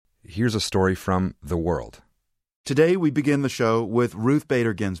here's a story from The World. Today, we begin the show with Ruth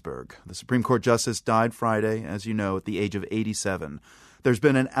Bader Ginsburg. The Supreme Court Justice died Friday, as you know, at the age of 87. There's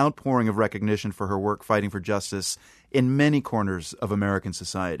been an outpouring of recognition for her work fighting for justice in many corners of American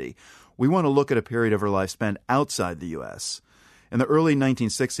society. We want to look at a period of her life spent outside the U.S. In the early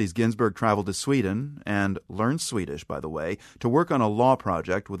 1960s, Ginsburg traveled to Sweden and learned Swedish, by the way, to work on a law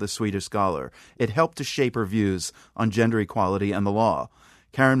project with a Swedish scholar. It helped to shape her views on gender equality and the law.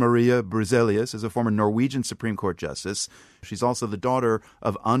 Karen Maria Bruzelius is a former Norwegian Supreme Court justice. She's also the daughter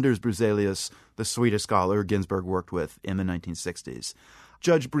of Anders Bruzelius, the Swedish scholar Ginsburg worked with in the 1960s.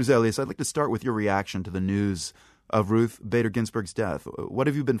 Judge Bruzelius, I'd like to start with your reaction to the news of Ruth Bader Ginsburg's death. What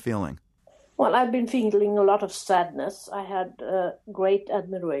have you been feeling? Well, I've been feeling a lot of sadness. I had great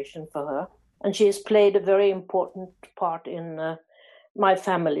admiration for her, and she has played a very important part in my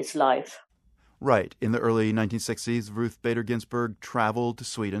family's life. Right. In the early 1960s, Ruth Bader Ginsburg traveled to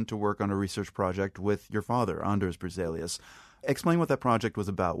Sweden to work on a research project with your father, Anders Bruzelius. Explain what that project was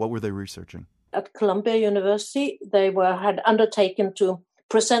about. What were they researching? At Columbia University, they had undertaken to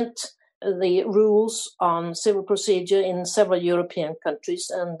present the rules on civil procedure in several European countries,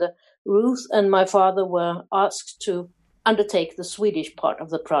 and Ruth and my father were asked to undertake the Swedish part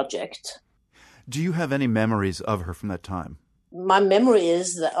of the project. Do you have any memories of her from that time? My memory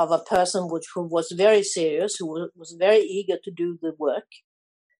is of a person who was very serious, who was very eager to do the work,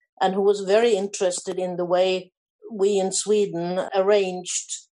 and who was very interested in the way we in Sweden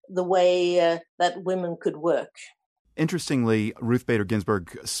arranged the way that women could work. Interestingly, Ruth Bader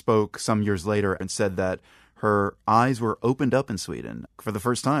Ginsburg spoke some years later and said that her eyes were opened up in Sweden. For the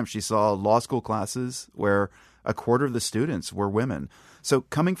first time, she saw law school classes where a quarter of the students were women. So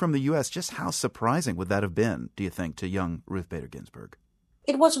coming from the U.S., just how surprising would that have been, do you think, to young Ruth Bader Ginsburg?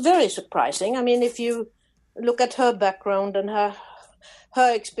 It was very surprising. I mean, if you look at her background and her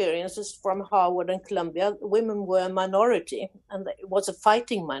experiences from Harvard and Columbia, women were a minority, and it was a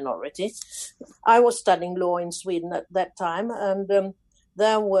fighting minority. I was studying law in Sweden at that time, and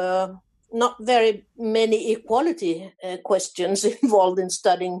there were not very many equality questions involved in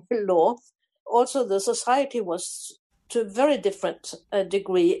studying law. Also, the society was, to a very different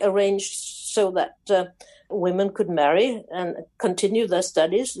degree, arranged so that women could marry and continue their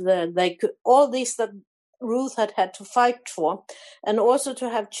studies. They could, all these that Ruth had to fight for, and also to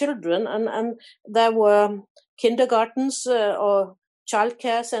have children. And there were kindergartens or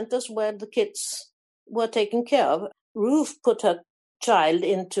childcare centers where the kids were taken care of. Ruth put her child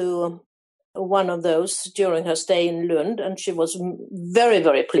into one of those during her stay in Lund, and she was very,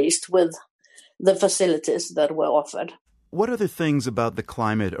 very pleased with the facilities that were offered. What other things about the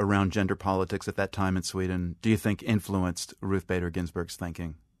climate around gender politics at that time in Sweden do you think influenced Ruth Bader Ginsburg's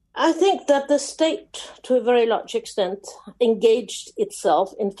thinking? I think that the state, to a very large extent, engaged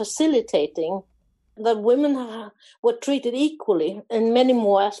itself in facilitating that women were treated equally in many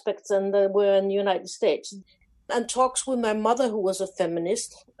more aspects than they were in the United States. And talks with my mother, who was a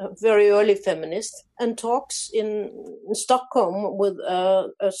feminist, a very early feminist, and talks in Stockholm with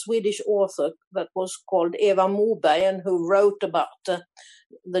a Swedish author that was called Eva Moberg, and who wrote about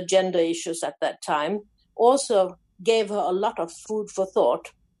the gender issues at that time, also gave her a lot of food for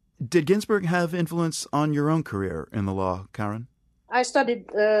thought. Did Ginsburg have influence on your own career in the law, Karen? I studied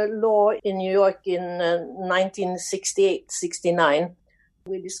law in New York in 1968-69.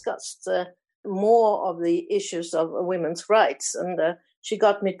 We discussed more of the issues of women's rights, and she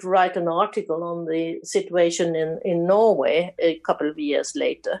got me to write an article on the situation in Norway a couple of years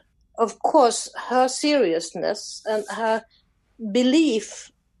later. Of course, her seriousness and her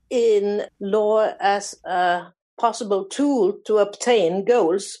belief in law as a possible tool to obtain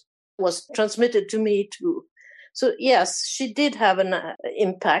goals was transmitted to me too. So yes, she did have an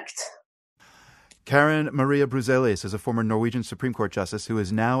impact. Karen Maria Bruzelius is a former Norwegian Supreme Court justice who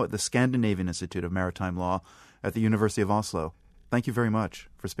is now at the Scandinavian Institute of Maritime Law at the University of Oslo. Thank you very much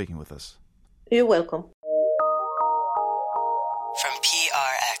for speaking with us. You're welcome. From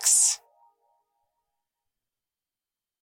PRX.